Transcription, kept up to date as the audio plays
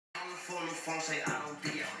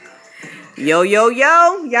Yo, yo,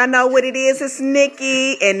 yo. Y'all know what it is. It's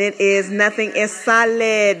Nikki, and it is Nothing is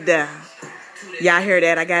Solid. Y'all hear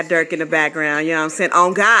that? I got Dirk in the background. You know what I'm saying?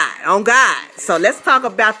 On God. On God. So let's talk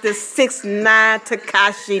about this 6ix9ine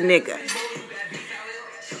Tekashi nigga.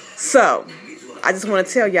 So, I just want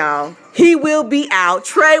to tell y'all, he will be out.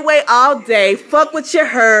 Treyway all day. Fuck what you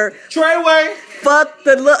heard. Treyway. Fuck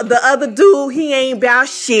the other dude. He ain't about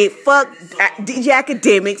shit. Fuck DJ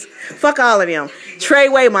Academics. Fuck all of them.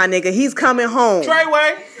 Treyway, my nigga. He's coming home.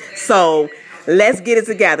 Treyway. So, let's get it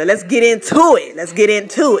together. Let's get into it. Let's get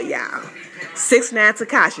into it, y'all. 6ix9ine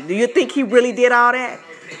Tekashi. Do you think he really did all that?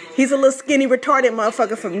 He's a little skinny, retarded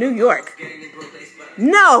motherfucker from New York.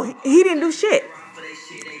 No, he didn't do shit.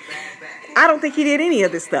 I don't think he did any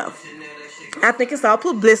of this stuff. I think it's all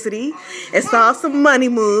publicity. It's all some money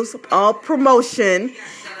moves, all promotion,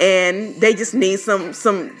 and they just need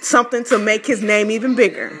something to make his name even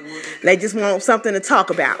bigger. They just want something to talk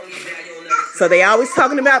about. So they always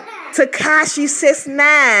talking about Tekashi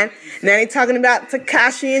 6ix9ine. Now they talking about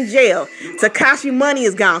Tekashi in jail. Tekashi money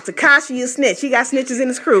is gone. Tekashi is snitch. He got snitches in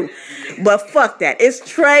his crew. But fuck that. It's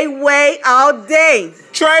Treyway all day.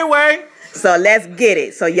 Treyway. So let's get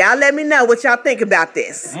it. So y'all let me know what y'all think about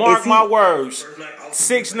this. Mark my words.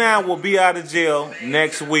 6ix9ine will be out of jail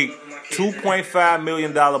next week. $2.5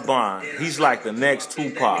 million bond. He's like the next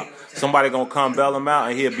Tupac. Somebody gonna come bail him out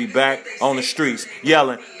and he'll be back on the streets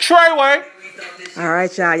yelling, Treyway. All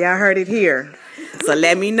right, y'all. Y'all heard it here. So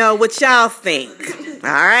let me know what y'all think. All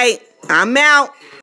right. I'm out.